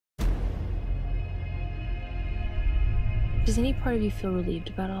Does any part of you feel relieved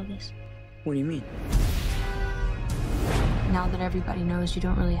about all this? What do you mean? Now that everybody knows, you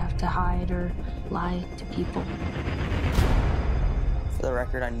don't really have to hide or lie to people. For the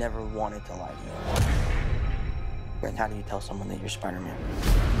record, I never wanted to lie to you. But how do you tell someone that you're Spider-Man?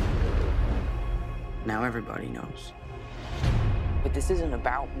 Now everybody knows. But this isn't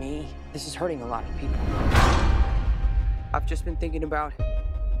about me. This is hurting a lot of people. I've just been thinking about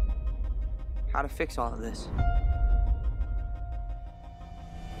how to fix all of this.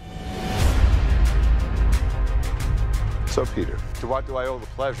 So, Peter, to what do I owe the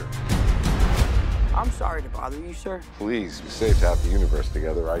pleasure? I'm sorry to bother you, sir. Please, be safe to have the universe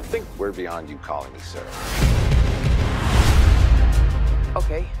together. I think we're beyond you calling me sir.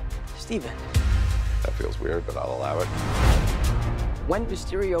 Okay, Steven. That feels weird, but I'll allow it. When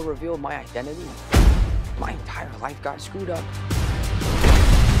Mysterio revealed my identity, my entire life got screwed up.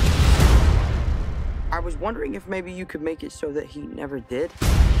 I was wondering if maybe you could make it so that he never did.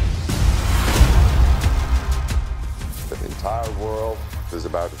 The entire world is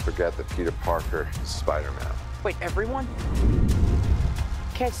about to forget that Peter Parker is Spider-Man. Wait, everyone?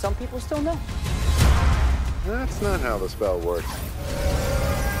 Can't some people still know? That's not how the spell works.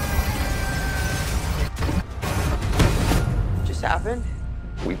 Just happened?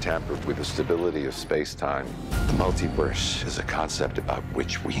 We tampered with the stability of space-time. The multiverse is a concept about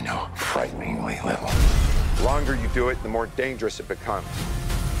which we know frighteningly little. The longer you do it, the more dangerous it becomes.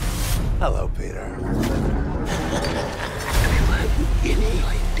 Hello, Peter. Any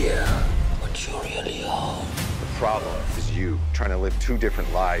idea what you really are? The problem is you trying to live two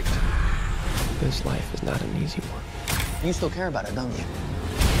different lives. This life is not an easy one. You still care about it, don't you?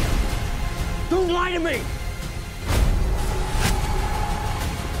 Don't lie to me!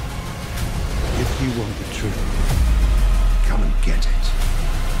 If you want the truth, come and get it.